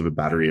the course of a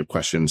battery of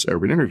questions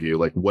over an interview,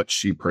 like what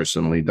she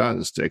personally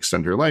does to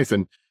extend her life.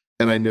 And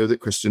I know that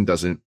Kristen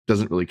doesn't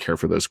really care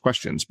for those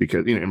questions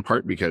because, in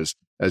part because,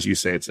 as you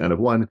say, it's N of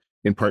one,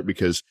 in part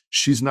because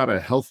she's not a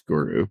health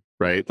guru,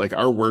 right? Like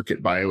our work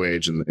at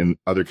BioAge and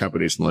other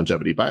companies in the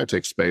longevity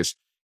biotech space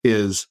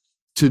is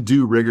to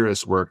do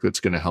rigorous work that's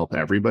going to help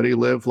everybody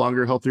live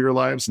longer, healthier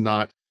lives,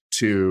 not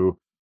to,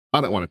 I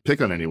don't want to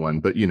pick on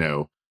anyone, but,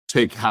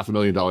 take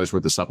 $500,000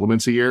 worth of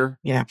supplements a year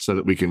so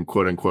that we can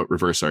quote unquote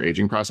reverse our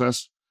aging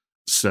process.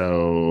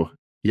 So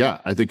yeah,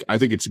 I think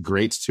it's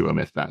great to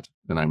omit that.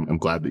 And I'm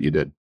glad that you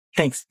did.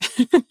 Thanks.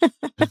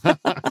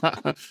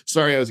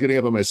 Sorry, I was getting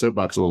up on my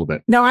soapbox a little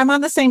bit. No, I'm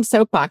on the same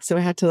soapbox, so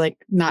we had to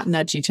not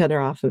nudge each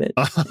other off of it.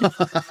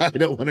 I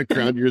don't want to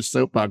crowd your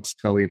soapbox,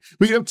 Coleen.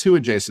 We have two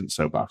adjacent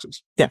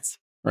soapboxes. Yes.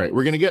 All right,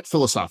 we're going to get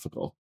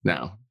philosophical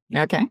now.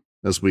 Okay.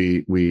 As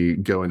we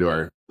go into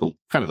our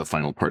kind of the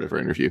final part of our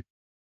interview.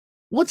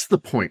 What's the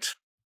point?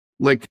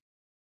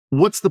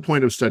 What's the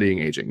point of studying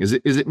aging? Is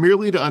it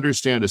merely to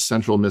understand a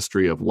central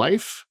mystery of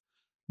life,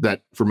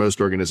 that for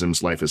most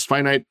organisms, life is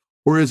finite?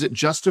 Or is it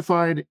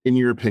justified, in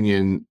your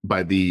opinion,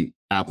 by the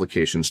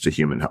applications to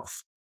human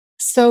health?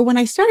 So when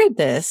I started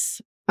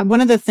this,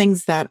 one of the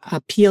things that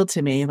appealed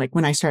to me, like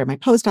when I started my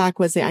postdoc,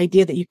 was the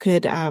idea that you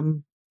could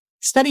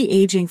study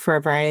aging for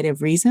a variety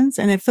of reasons.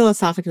 And it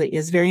philosophically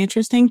is very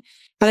interesting.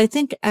 But I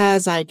think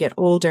as I get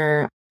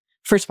older,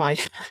 first of all,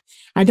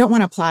 I don't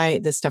want to apply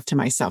this stuff to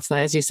myself. So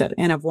as you said,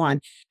 N of one.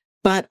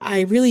 But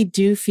I really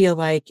do feel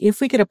like if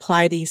we could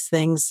apply these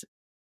things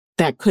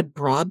that could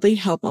broadly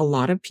help a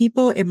lot of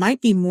people, it might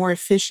be more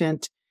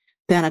efficient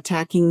than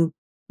attacking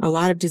a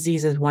lot of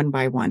diseases one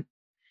by one.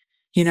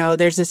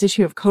 There's this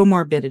issue of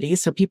comorbidity.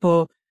 So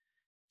people,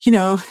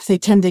 they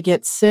tend to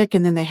get sick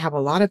and then they have a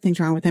lot of things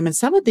wrong with them. And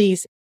some of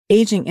these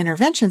aging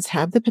interventions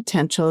have the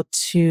potential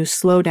to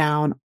slow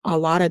down a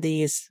lot of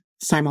these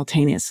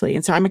simultaneously.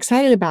 And so I'm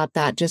excited about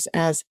that, just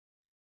as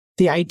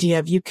the idea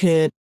of you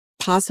could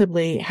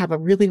possibly have a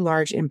really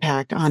large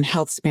impact on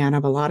health span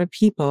of a lot of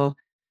people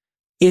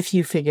if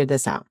you figure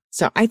this out.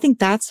 So I think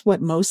that's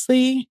what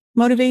mostly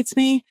motivates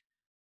me.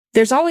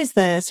 There's always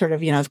the sort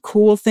of,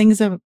 cool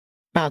things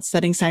about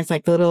studying science,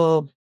 like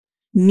little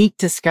neat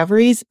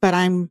discoveries, but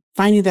I'm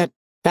finding that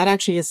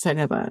actually is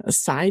kind of a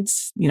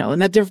sides,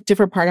 and a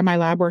different part of my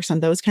lab works on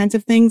those kinds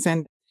of things,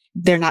 and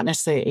they're not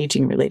necessarily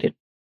aging related.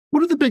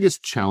 What are the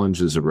biggest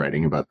challenges of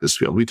writing about this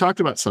field? We talked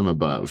about some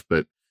above,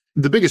 but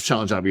the biggest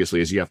challenge,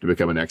 obviously, is you have to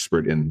become an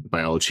expert in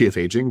biology of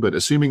aging. But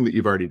assuming that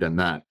you've already done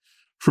that,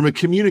 from a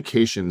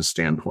communication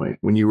standpoint,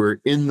 when you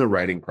were in the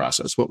writing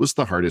process, what was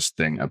the hardest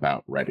thing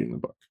about writing the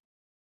book?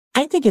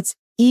 I think it's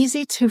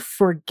easy to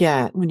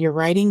forget when you're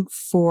writing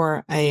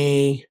for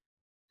a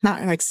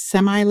not like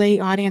semi-lay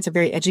audience, a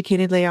very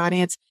educated lay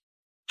audience,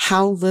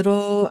 how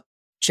little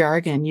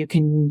jargon you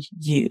can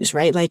use,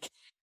 right? Like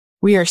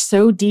we are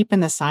so deep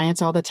in the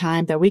science all the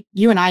time that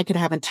you and I could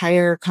have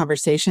entire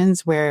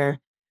conversations where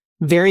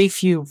very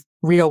few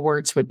real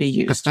words would be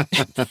used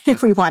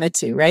if we wanted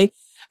to, right?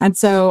 And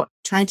so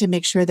trying to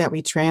make sure that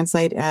we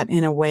translate that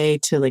in a way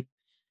to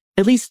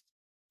at least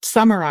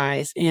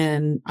summarize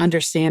in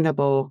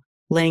understandable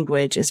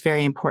language is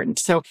very important.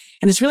 So,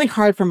 and it's really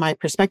hard from my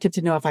perspective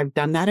to know if I've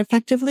done that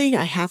effectively.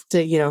 I have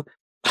to,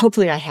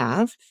 hopefully I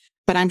have,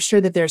 but I'm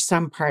sure that there's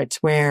some parts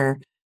where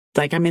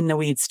like I'm in the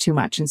weeds too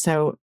much. And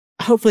so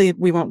hopefully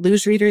we won't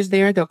lose readers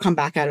there. They'll come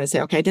back out and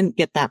say, okay, I didn't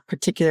get that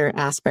particular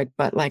aspect,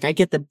 but like I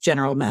get the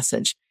general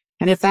message.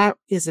 And if that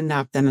is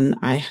enough, then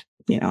I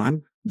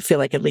feel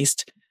like at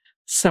least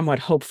somewhat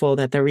hopeful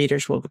that the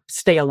readers will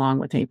stay along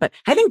with me. But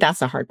I think that's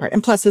the hard part.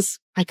 And plus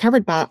I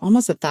covered about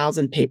almost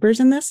 1,000 papers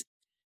in this.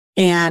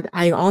 And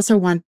I also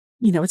want,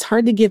 it's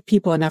hard to give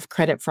people enough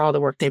credit for all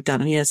the work they've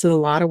done. It's a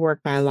lot of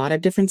work by a lot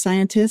of different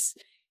scientists.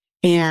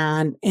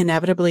 And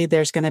inevitably,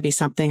 there's going to be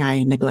something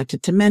I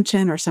neglected to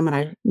mention or someone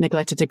I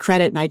neglected to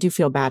credit. And I do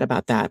feel bad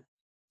about that.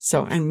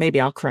 So, and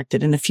maybe I'll correct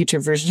it in a future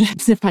version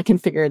if I can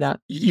figure it out.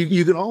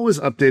 You can always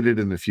update it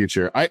in the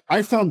future.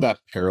 I found that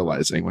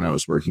paralyzing when I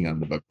was working on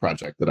the book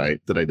project that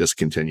I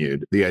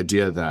discontinued. The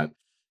idea that,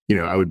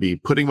 I would be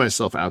putting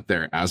myself out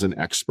there as an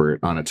expert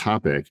on a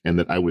topic and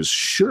that I was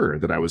sure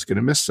that I was going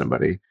to miss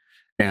somebody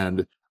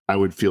and I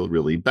would feel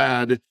really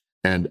bad.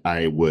 And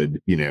I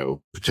would,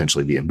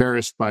 potentially be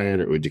embarrassed by it,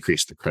 or it would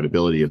decrease the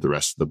credibility of the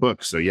rest of the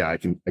book. So yeah, I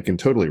can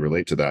totally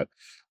relate to that.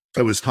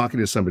 I was talking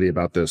to somebody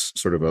about this,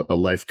 sort of a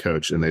life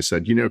coach, and they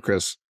said,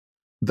 Chris,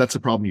 that's a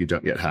problem you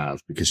don't yet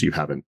have because you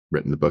haven't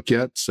written the book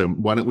yet. So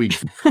why don't we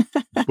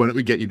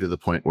get you to the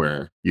point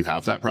where you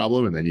have that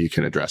problem and then you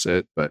can address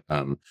it. But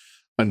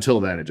until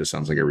then, it just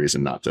sounds like a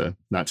reason not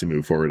to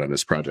move forward on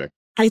this project.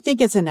 I think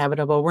it's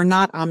inevitable. We're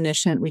not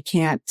omniscient. We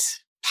can't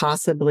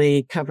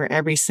possibly cover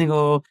every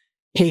single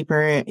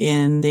paper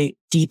in the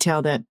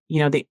detail that,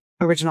 the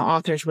original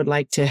authors would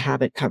like to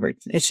have it covered.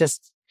 It's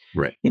just,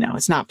 right.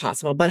 It's not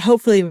possible, but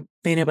hopefully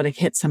being able to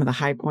hit some of the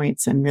high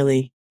points and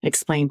really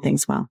explain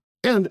things well.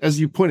 And as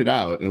you pointed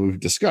out, and we've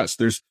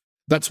discussed,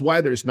 that's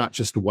why there's not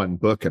just one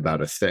book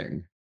about a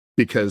thing,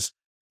 because,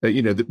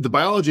 the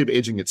biology of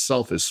aging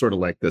itself is sort of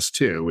like this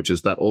too, which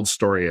is that old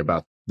story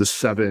about the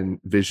 7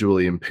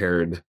 visually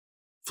impaired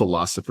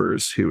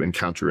philosophers who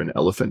encounter an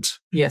elephant.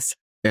 Yes.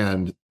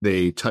 And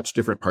they touch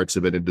different parts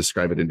of it and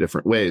describe it in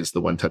different ways.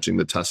 The one touching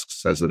the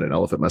tusks says that an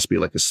elephant must be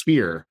like a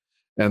sphere.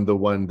 And the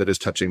one that is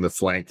touching the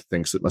flank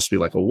thinks it must be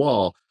like a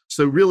wall.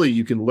 So really,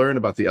 you can learn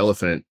about the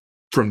elephant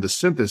from the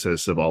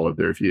synthesis of all of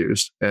their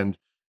views. And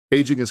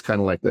aging is kind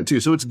of like that too.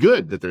 So it's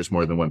good that there's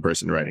more than one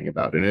person writing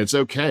about it. And it's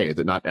okay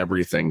that not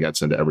everything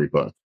gets into every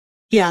book.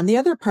 Yeah. And the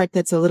other part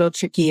that's a little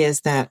tricky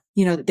is that,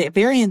 at the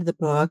very end of the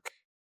book,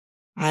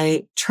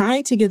 I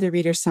try to give the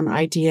reader some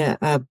idea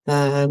of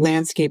the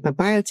landscape of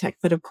biotech,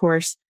 but of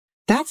course,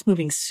 that's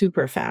moving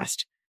super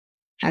fast.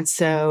 And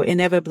so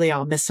inevitably,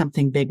 I'll miss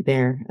something big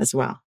there as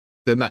well.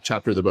 Then that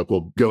chapter of the book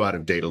will go out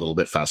of date a little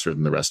bit faster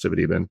than the rest of it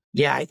even.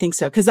 Yeah, I think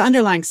so. Because the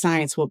underlying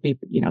science will be,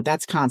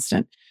 that's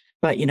constant.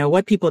 But,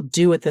 what people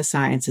do with the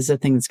science is the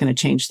thing that's going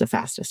to change the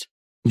fastest.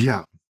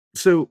 Yeah.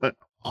 So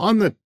on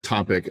the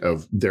topic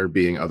of there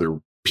being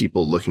other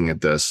people looking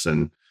at this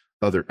and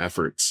other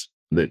efforts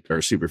that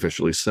are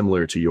superficially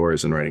similar to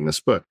yours in writing this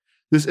book,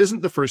 this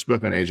isn't the first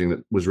book on aging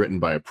that was written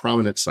by a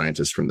prominent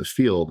scientist from the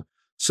field.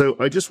 So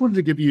I just wanted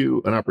to give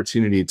you an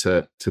opportunity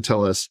to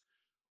tell us,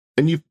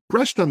 and you've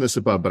brushed on this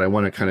above, but I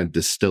want to kind of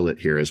distill it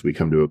here as we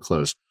come to a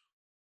close.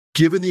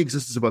 Given the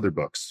existence of other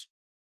books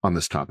on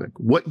this topic,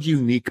 what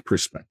unique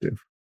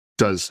perspective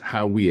does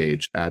How We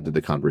Age add to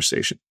the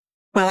conversation?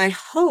 Well, I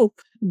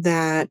hope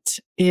that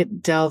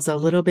it delves a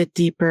little bit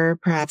deeper,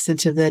 perhaps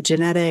into the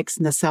genetics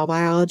and the cell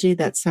biology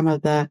that some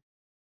of the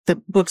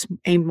books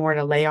aimed more at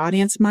a lay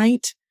audience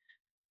might.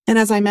 And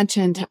as I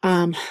mentioned,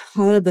 a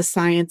lot of the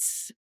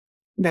science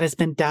that has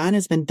been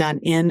done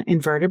in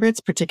invertebrates,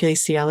 particularly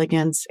C.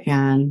 elegans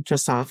and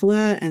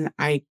Drosophila. And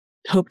I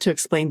hope to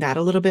explain that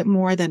a little bit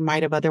more than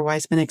might have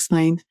otherwise been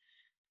explained.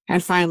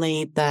 And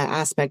finally, the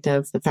aspect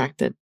of the fact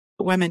that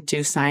women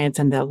do science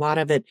and a lot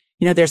of it,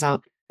 and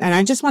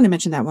I just want to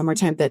mention that one more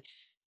time, that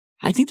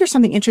I think there's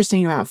something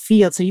interesting about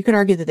fields. So you could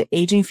argue that the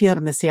aging field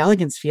and the C.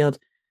 elegans field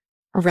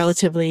are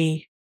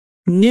relatively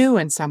new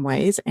in some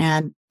ways.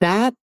 And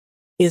that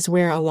is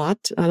where a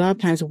lot of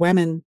times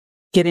women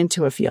get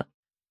into a field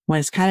when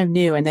it's kind of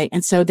new.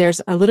 And so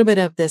there's a little bit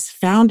of this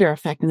founder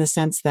effect in the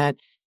sense that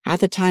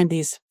at the time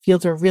these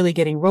fields were really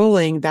getting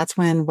rolling, that's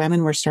when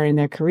women were starting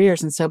their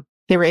careers. And so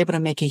they were able to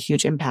make a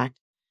huge impact.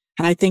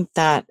 And I think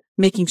that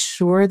making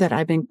sure that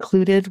I've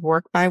included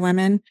work by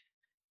women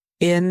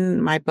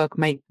in my book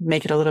might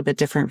make it a little bit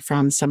different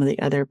from some of the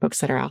other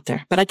books that are out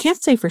there. But I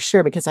can't say for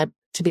sure because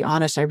to be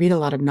honest, I read a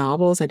lot of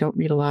novels. I don't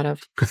read a lot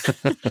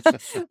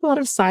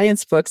of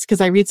science books because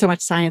I read so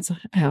much science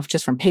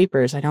just from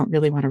papers. I don't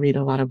really want to read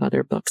a lot of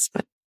other books,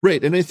 but.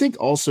 Right. And I think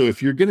also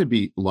if you're going to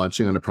be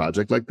launching on a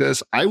project like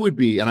this, I would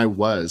be, and I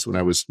was when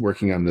I was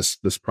working on this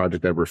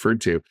project I've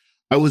referred to,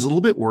 I was a little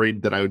bit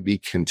worried that I would be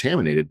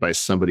contaminated by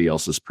somebody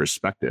else's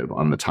perspective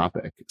on the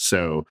topic.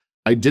 So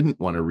I didn't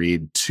want to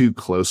read too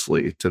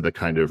closely to the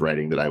kind of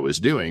writing that I was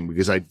doing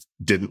because I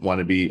didn't want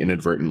to be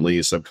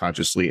inadvertently,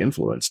 subconsciously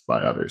influenced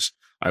by others.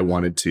 I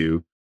wanted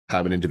to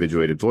have an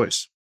individuated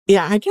voice.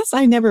 Yeah, I guess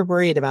I never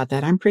worried about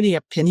that. I'm pretty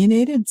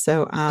opinionated.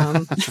 So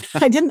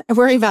I didn't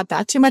worry about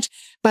that too much.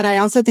 But I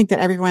also think that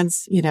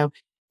everyone's,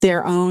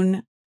 their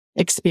own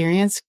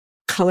experience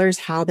colors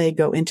how they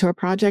go into a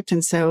project.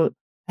 And so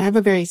I have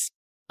a very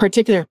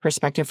particular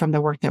perspective from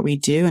the work that we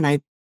do. And I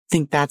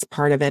think that's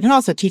part of it. And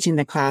also teaching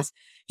the class.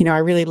 I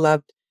really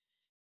loved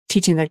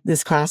teaching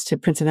this class to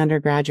Princeton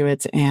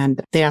undergraduates,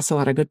 and they asked a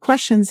lot of good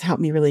questions,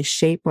 helped me really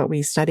shape what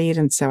we studied.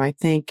 And so I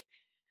think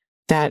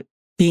that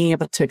being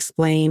able to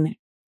explain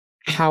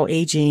how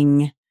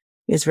aging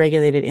is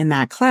regulated in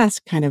that class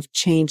kind of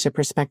changed the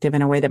perspective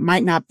in a way that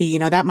might not be,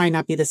 that might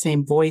not be the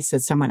same voice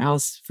as someone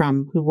else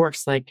who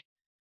works like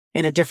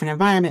in a different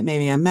environment,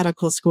 maybe a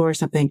medical school or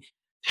something,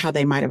 how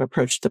they might have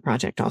approached the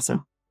project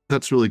also.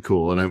 That's really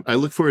cool. And I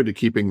look forward to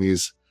keeping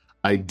these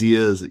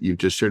ideas that you've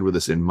just shared with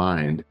us in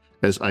mind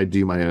as I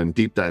do my own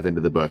deep dive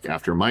into the book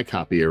after my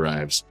copy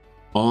arrives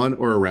on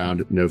or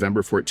around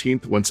November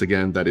 14th. Once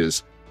again, that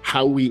is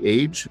How We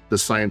Age, The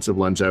Science of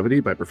Longevity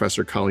by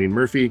Professor Coleen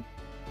Murphy,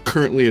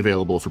 currently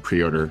available for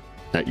pre-order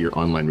at your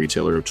online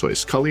retailer of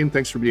choice. Coleen,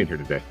 thanks for being here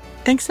today.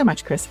 Thanks so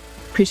much, Chris.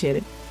 Appreciate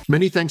it.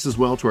 Many thanks as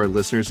well to our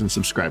listeners and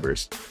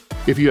subscribers.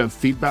 If you have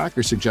feedback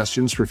or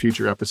suggestions for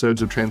future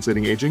episodes of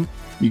Translating Aging,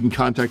 you can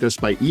contact us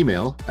by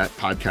email at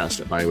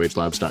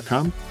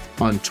podcast@bioagelabs.com,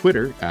 on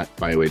Twitter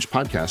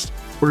 @bioagepodcast,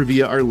 or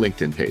via our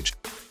LinkedIn page.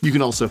 You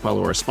can also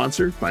follow our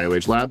sponsor,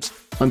 BioAge Labs,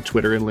 on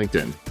Twitter and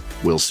LinkedIn.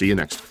 We'll see you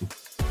next time.